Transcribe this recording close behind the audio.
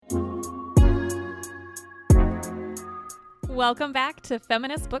Welcome back to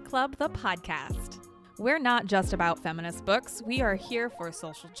Feminist Book Club, the podcast. We're not just about feminist books. We are here for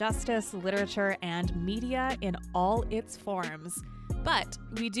social justice, literature, and media in all its forms. But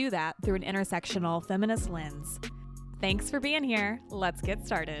we do that through an intersectional feminist lens. Thanks for being here. Let's get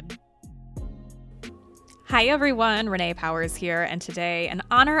started. Hi everyone, Renee Powers here, and today, in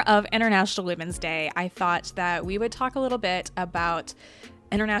honor of International Women's Day, I thought that we would talk a little bit about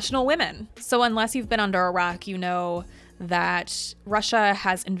international women. So unless you've been under a rock, you know that Russia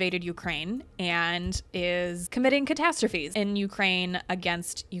has invaded Ukraine and is committing catastrophes in Ukraine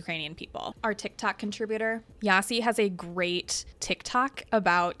against Ukrainian people. Our TikTok contributor, Yasi, has a great TikTok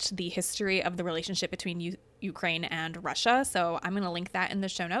about the history of the relationship between Ukraine and Russia. So I'm going to link that in the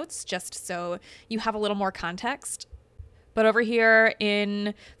show notes just so you have a little more context. But over here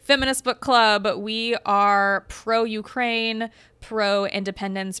in Feminist Book Club, we are pro-Ukraine,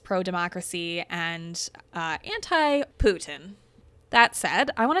 pro-independence, pro-democracy, and anti-Putin. That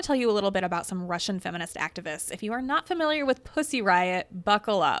said, I want to tell you a little bit about some Russian feminist activists. If you are not familiar with Pussy Riot,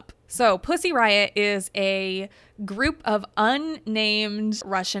 buckle up. So Pussy Riot is a group of unnamed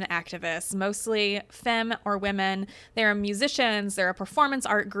Russian activists, mostly femme or women. They're musicians, they're a performance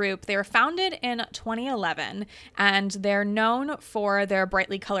art group. They were founded in 2011, and they're known for their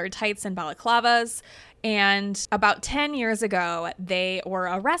brightly colored tights and balaclavas. And about 10 years ago, they were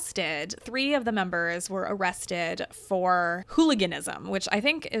arrested. 3 of the members were arrested for hooliganism, which I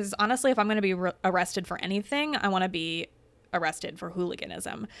think is honestly, if I'm going to be arrested for anything, I want to be arrested for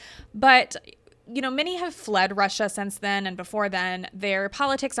hooliganism. But many have fled Russia since then, and before then, their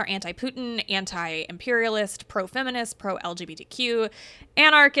politics are anti-Putin, anti-imperialist, pro-feminist, pro-LGBTQ,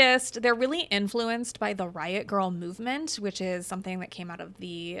 anarchist. They're really influenced by the Riot Grrrl movement, which is something that came out of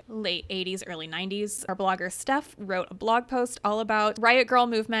the late 80s, early 90s. Our blogger Steph wrote a blog post all about Riot Grrrl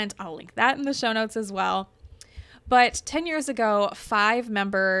movement. I'll link that in the show notes as well. But 10 years ago, 5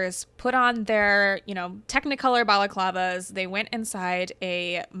 members put on their, Technicolor balaclavas. They went inside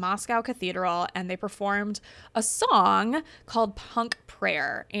a Moscow cathedral and they performed a song called Punk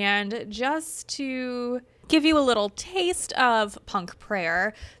Prayer. And just to give you a little taste of Punk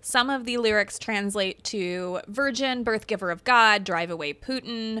Prayer, some of the lyrics translate to Virgin, birth giver of God, drive away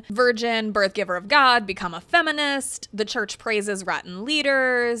Putin. Virgin, birth giver of God, become a feminist. The church praises rotten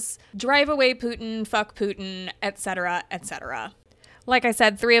leaders. Drive away Putin, fuck Putin, etc., etc. Like I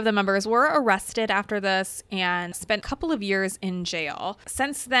said, 3 of the members were arrested after this and spent a couple of years in jail.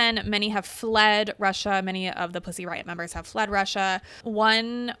 Since then, many have fled Russia. Many of the Pussy Riot members have fled Russia.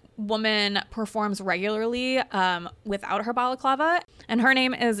 One woman performs regularly without her balaclava, and her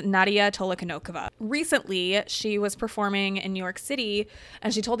name is Nadia Tolokonnikova. Recently, she was performing in New York City,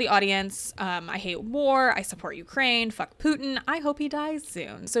 and she told the audience, I hate war, I support Ukraine, fuck Putin, I hope he dies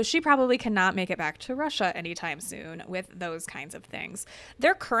soon. So she probably cannot make it back to Russia anytime soon with those kinds of things.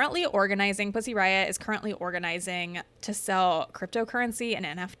 They're currently organizing, Pussy Riot is currently organizing to sell cryptocurrency and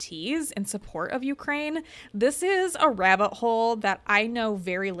NFTs in support of Ukraine. This is a rabbit hole that I know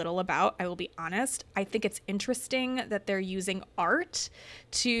very little about, I will be honest. I think it's interesting that they're using art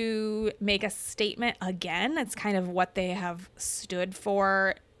to make a statement again. It's kind of what they have stood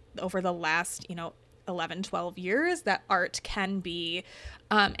for over the last, 11, 12 years, that art can be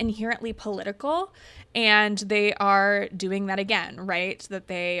inherently political, and they are doing that again, right? That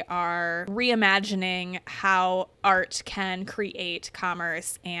they are reimagining how art can create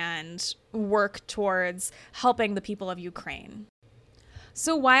commerce and work towards helping the people of Ukraine.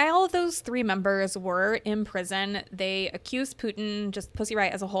 So while those 3 members were in prison, they accused Putin, just Pussy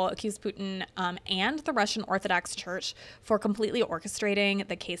Riot as a whole, accused Putin and the Russian Orthodox Church for completely orchestrating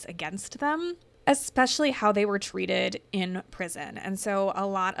the case against them, especially how they were treated in prison. And so a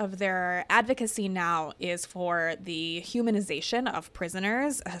lot of their advocacy now is for the humanization of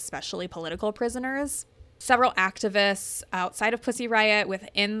prisoners, especially political prisoners. Several activists outside of Pussy Riot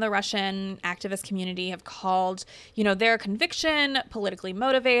within the Russian activist community have called, their conviction politically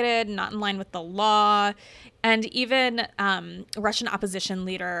motivated, not in line with the law. And even Russian opposition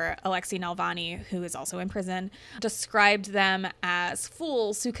leader Alexei Navalny, who is also in prison, described them as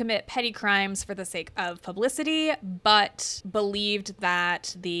fools who commit petty crimes for the sake of publicity, but believed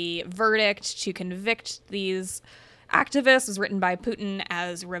that the verdict to convict these activist was written by Putin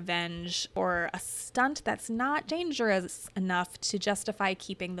as revenge or a stunt that's not dangerous enough to justify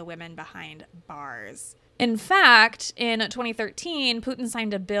keeping the women behind bars. In fact, in 2013, Putin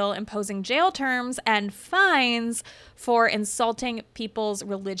signed a bill imposing jail terms and fines for insulting people's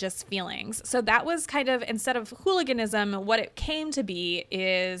religious feelings. So that was kind of, instead of hooliganism, what it came to be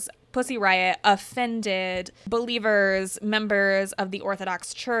is Pussy Riot offended believers, members of the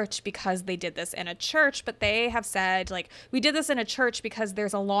Orthodox Church because they did this in a church, but they have said, like, we did this in a church because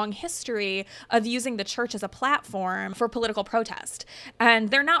there's a long history of using the church as a platform for political protest. And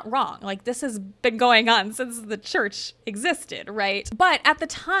they're not wrong. Like, this has been going on since the church existed, right? But at the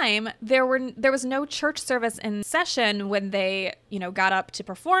time, there was no church service in session when they, got up to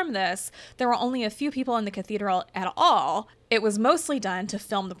perform this. There were only a few people in the cathedral at all. It was mostly done to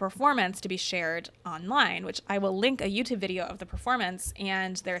film the performance to be shared online, which I will link a YouTube video of the performance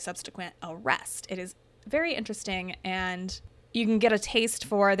and their subsequent arrest. It is very interesting, and you can get a taste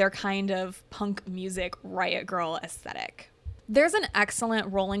for their kind of punk music riot girl aesthetic. There's an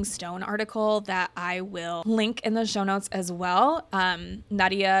excellent Rolling Stone article that I will link in the show notes as well.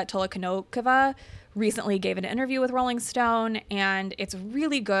 Nadia Tolokonokova recently gave an interview with Rolling Stone, and it's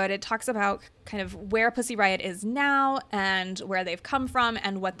really good. It talks about kind of where Pussy Riot is now and where they've come from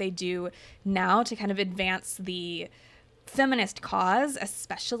and what they do now to kind of advance the feminist cause,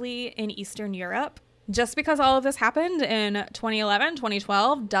 especially in Eastern Europe. Just because all of this happened in 2011,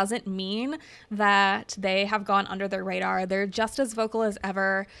 2012 doesn't mean that they have gone under their radar. They're just as vocal as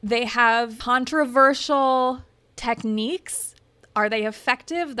ever. They have controversial techniques. Are they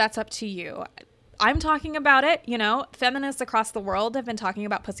effective? That's up to you. I'm talking about it, feminists across the world have been talking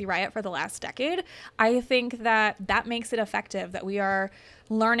about Pussy Riot for the last decade. I think that makes it effective, that we are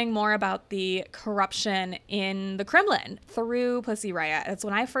learning more about the corruption in the Kremlin through Pussy Riot. It's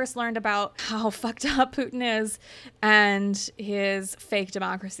when I first learned about how fucked up Putin is and his fake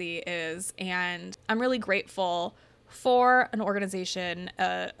democracy is. And I'm really grateful for an organization,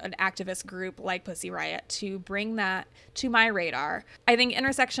 an activist group like Pussy Riot to bring that to my radar. I think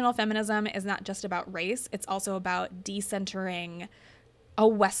intersectional feminism is not just about race. It's also about decentering a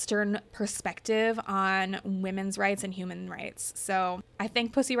Western perspective on women's rights and human rights. So I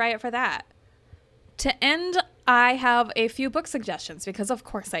thank Pussy Riot for that. To end, I have a few book suggestions because of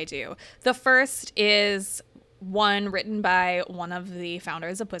course I do. The first is one written by one of the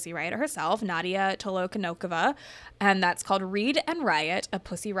founders of Pussy Riot herself, Nadia Tolokonokova, and that's called Read and Riot, A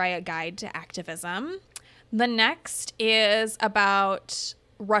Pussy Riot Guide to Activism. The next is about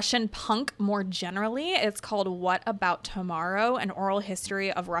Russian punk more generally. It's called What About Tomorrow? An Oral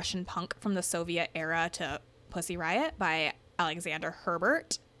History of Russian Punk from the Soviet Era to Pussy Riot by Alexander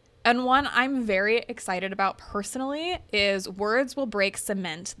Herbert. And one I'm very excited about personally is Words Will Break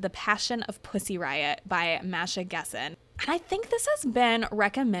Cement, The Passion of Pussy Riot by Masha Gessen. And I think this has been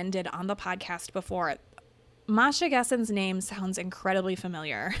recommended on the podcast before. Masha Gessen's name sounds incredibly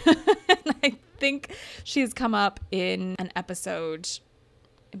familiar. And I think she's come up in an episode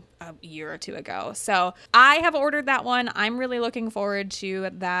a year or two ago. So I have ordered that one. I'm really looking forward to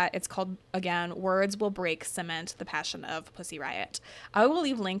that. It's called, again, Words Will Break Cement, The Passion of Pussy Riot. I will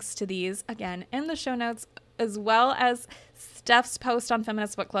leave links to these, again, in the show notes, as well as Steph's post on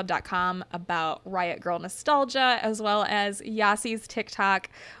feministbookclub.com about Riot Girl nostalgia, as well as Yassi's TikTok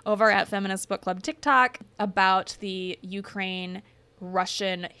over at Feminist Book Club TikTok about the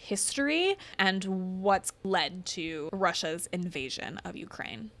Ukraine-Russian history and what's led to Russia's invasion of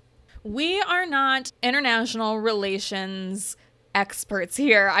Ukraine. We are not international relations experts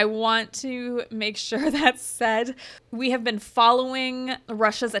here. I want to make sure that's said. We have been following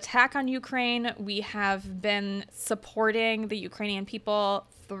Russia's attack on Ukraine. We have been supporting the Ukrainian people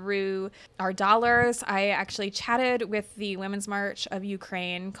through our dollars. I actually chatted with the Women's March of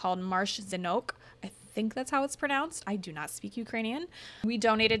Ukraine called Marsh Zinok. I think that's how it's pronounced. I do not speak Ukrainian. We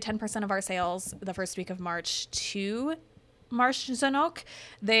donated 10% of our sales the first week of March to Marsh Zinok.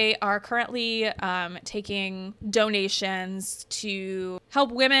 They are currently taking donations to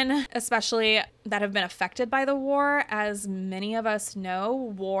help women, especially that have been affected by the war. As many of us know,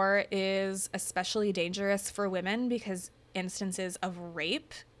 war is especially dangerous for women because instances of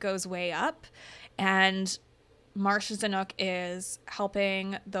rape goes way up. And Marsh Zinok is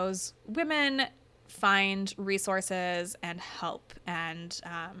helping those women find resources and help, and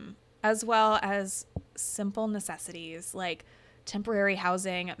as well as simple necessities like temporary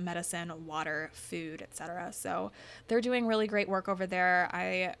housing, medicine, water, food, etc. So they're doing really great work over there.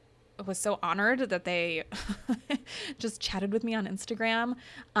 I was so honored that they just chatted with me on Instagram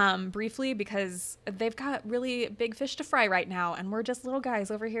briefly, because they've got really big fish to fry right now, and we're just little guys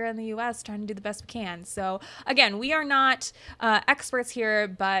over here in the US trying to do the best we can. So again, we are not experts here,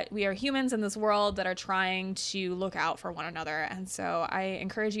 but we are humans in this world that are trying to look out for one another. And so I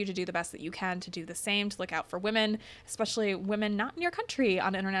encourage you to do the best that you can to do the same, to look out for women, especially women not in your country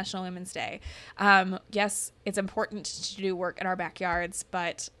on International Women's Day. Yes, it's important to do work in our backyards,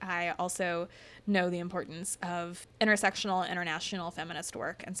 but I I also know the importance of intersectional international feminist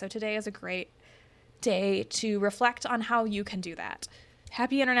work. And so today is a great day to reflect on how you can do that.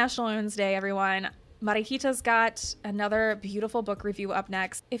 Happy International Women's Day, everyone. Mariquita's got another beautiful book review up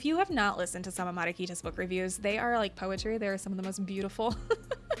next. If you have not listened to some of Mariquita's book reviews, they are like poetry. They are some of the most beautiful,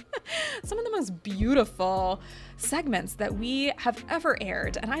 some of the most beautiful segments that we have ever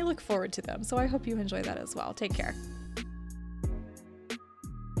aired, and I look forward to them. So I hope you enjoy that as well. Take care.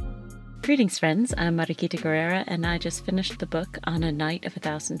 Greetings, friends. I'm Mariquita Guerrera, and I just finished the book On a Night of a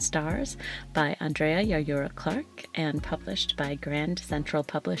Thousand Stars by Andrea Yayura Clark and published by Grand Central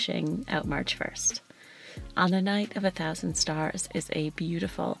Publishing out March 1st. On a Night of a Thousand Stars is a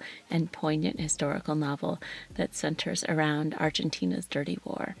beautiful and poignant historical novel that centers around Argentina's dirty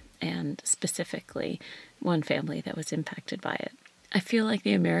war, and specifically one family that was impacted by it. I feel like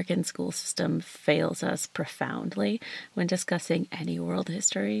the American school system fails us profoundly when discussing any world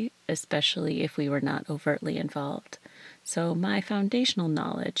history, especially if we were not overtly involved. So my foundational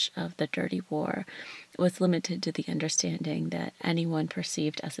knowledge of the Dirty War was limited to the understanding that anyone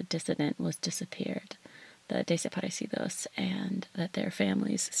perceived as a dissident was disappeared, the desaparecidos, and that their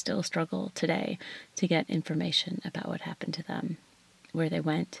families still struggle today to get information about what happened to them, where they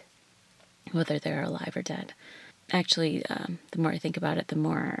went, whether they're alive or dead. Actually, the more I think about it, the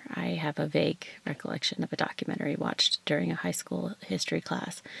more I have a vague recollection of a documentary watched during a high school history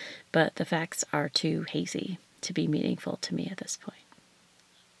class, but the facts are too hazy to be meaningful to me at this point.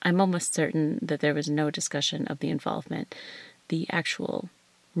 I'm almost certain that there was no discussion of the involvement, the actual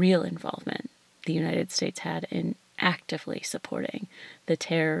real involvement the United States had in actively supporting the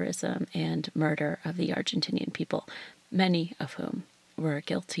terrorism and murder of the Argentinian people, many of whom were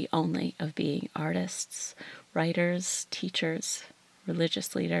guilty only of being artists, writers, teachers,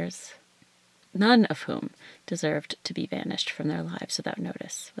 religious leaders, none of whom deserved to be vanished from their lives without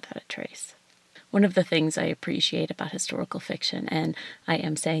notice, without a trace. One of the things I appreciate about historical fiction, and I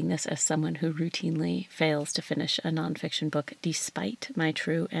am saying this as someone who routinely fails to finish a nonfiction book despite my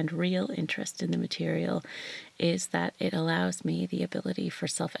true and real interest in the material, is that it allows me the ability for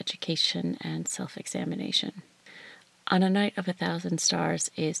self-education and self-examination. On a Night of a Thousand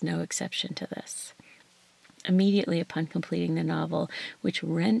Stars is no exception to this. Immediately upon completing the novel, which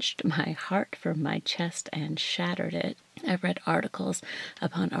wrenched my heart from my chest and shattered it, I read articles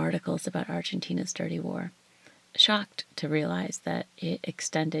upon articles about Argentina's dirty war, shocked to realize that it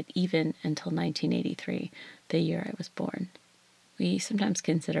extended even until 1983, the year I was born. We sometimes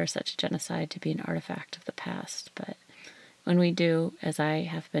consider such a genocide to be an artifact of the past, but when we do, as I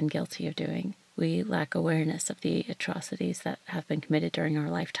have been guilty of doing, we lack awareness of the atrocities that have been committed during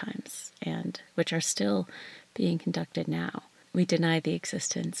our lifetimes and which are still being conducted now. We deny the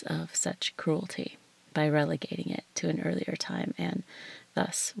existence of such cruelty by relegating it to an earlier time and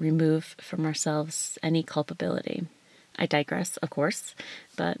thus remove from ourselves any culpability. I digress, of course,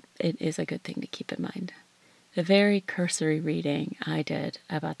 but it is a good thing to keep in mind. The very cursory reading I did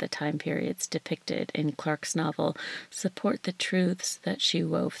about the time periods depicted in Clark's novel support the truths that she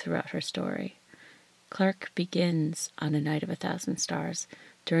wove throughout her story. Clark begins On a Night of a Thousand Stars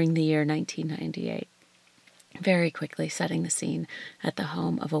during the year 1998, very quickly setting the scene at the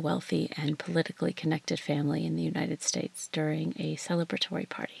home of a wealthy and politically connected family in the United States during a celebratory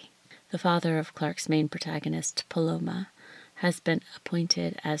party. The father of Clark's main protagonist, Paloma, has been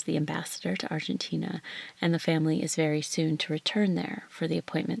appointed as the ambassador to Argentina, and the family is very soon to return there for the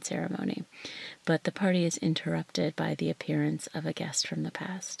appointment ceremony. But the party is interrupted by the appearance of a guest from the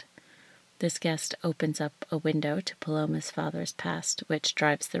past. This guest opens up a window to Paloma's father's past, which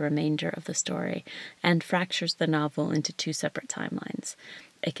drives the remainder of the story and fractures the novel into two separate timelines,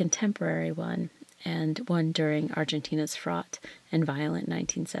 a contemporary one and one during Argentina's fraught and violent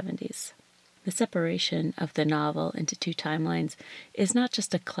 1970s. The separation of the novel into two timelines is not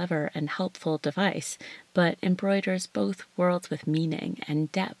just a clever and helpful device, but embroiders both worlds with meaning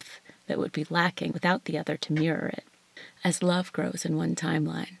and depth that would be lacking without the other to mirror it. As love grows in one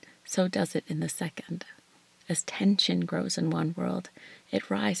timeline, so does it in the second. As tension grows in one world, it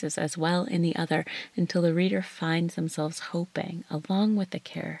rises as well in the other until the reader finds themselves hoping, along with the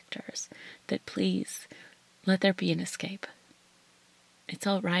characters, that please, let there be an escape. It's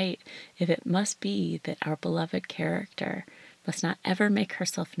all right if it must be that our beloved character must not ever make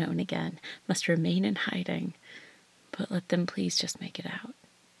herself known again, must remain in hiding, but let them please just make it out.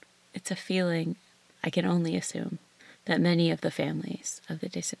 It's a feeling, I can only assume, that many of the families of the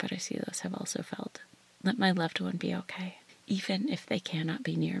desaparecidos have also felt. Let my loved one be okay, even if they cannot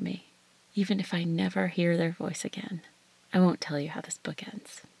be near me, even if I never hear their voice again. I won't tell you how this book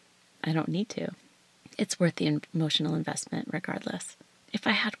ends. I don't need to. It's worth the emotional investment regardless. If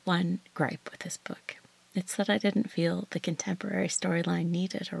I had one gripe with this book, it's that I didn't feel the contemporary storyline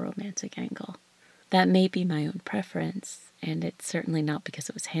needed a romantic angle. That may be my own preference, and it's certainly not because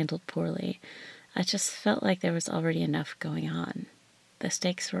it was handled poorly. I just felt like there was already enough going on. The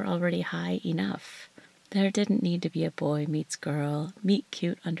stakes were already high enough. There didn't need to be a boy meets girl, meet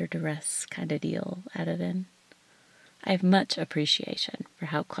cute under duress kind of deal added in. I have much appreciation for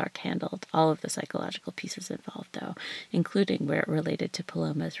how Clarke handled all of the psychological pieces involved, though, including where it related to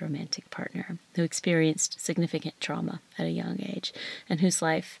Paloma's romantic partner, who experienced significant trauma at a young age, and whose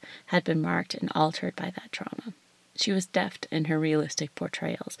life had been marked and altered by that trauma. She was deft in her realistic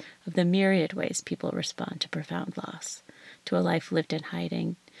portrayals of the myriad ways people respond to profound loss, to a life lived in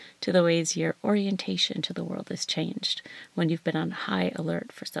hiding, to the ways your orientation to the world is changed when you've been on high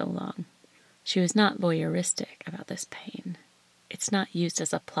alert for so long. She was not voyeuristic about this pain. It's not used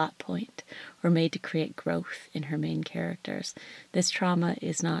as a plot point or made to create growth in her main characters. This trauma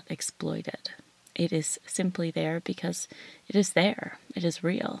is not exploited. It is simply there because it is there. It is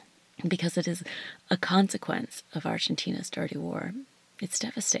real. Because it is a consequence of Argentina's dirty war. It's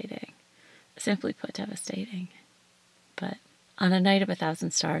devastating. Simply put, devastating. But On a Night of 1,000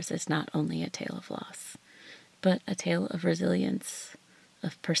 Stars is not only a tale of loss, but a tale of resilience,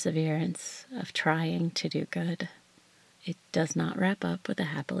 of perseverance, of trying to do good. It does not wrap up with a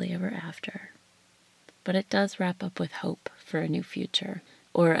happily ever after, but it does wrap up with hope for a new future,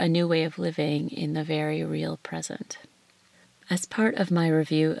 or a new way of living in the very real present. As part of my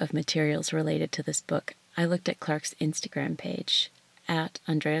review of materials related to this book, I looked at Clarke's Instagram page, at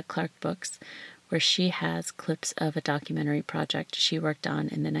Andrea Clarke Books, where she has clips of a documentary project she worked on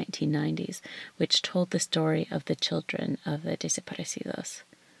in the 1990s, which told the story of the children of the desaparecidos.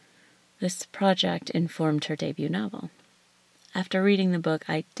 This project informed her debut novel. After reading the book,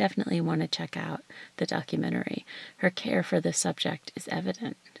 I definitely want to check out the documentary. Her care for this subject is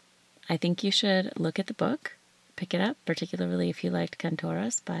evident. I think you should look at the book, pick it up, particularly if you liked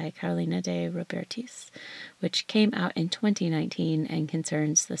Cantoras by Carolina de Robertis, which came out in 2019 and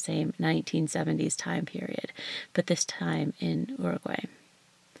concerns the same 1970s time period, but this time in Uruguay.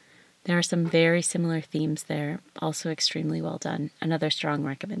 There are some very similar themes there, also extremely well done. Another strong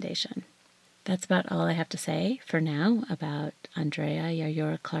recommendation. That's about all I have to say for now about Andrea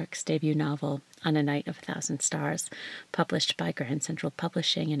Yayura Clarke's debut novel, On a Night of 1,000 Stars, published by Grand Central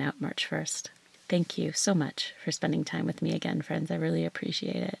Publishing and out March 1st. Thank you so much for spending time with me again, friends. I really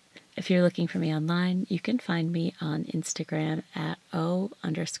appreciate it. If you're looking for me online, you can find me on Instagram at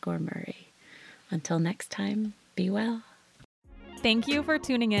 @O_Murray. Until next time, be well. Thank you for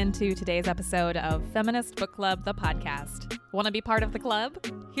tuning in to today's episode of Feminist Book Club, the podcast. Want to be part of the club?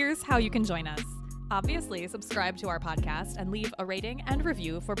 Here's how you can join us. Obviously, subscribe to our podcast and leave a rating and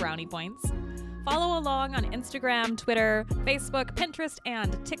review for brownie points. Follow along on Instagram, Twitter, Facebook, Pinterest,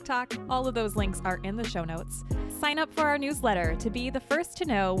 and TikTok. All of those links are in the show notes. Sign up for our newsletter to be the first to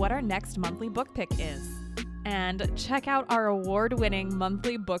know what our next monthly book pick is. And check out our award-winning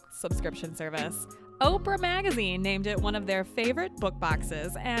monthly book subscription service. Oprah Magazine named it one of their favorite book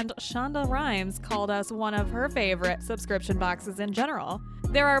boxes, and Shonda Rhimes called us one of her favorite subscription boxes in general.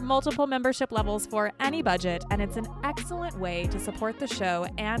 There are multiple membership levels for any budget, and it's an excellent way to support the show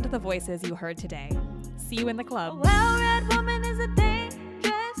and the voices you heard today. See you in the club. A well-read woman is a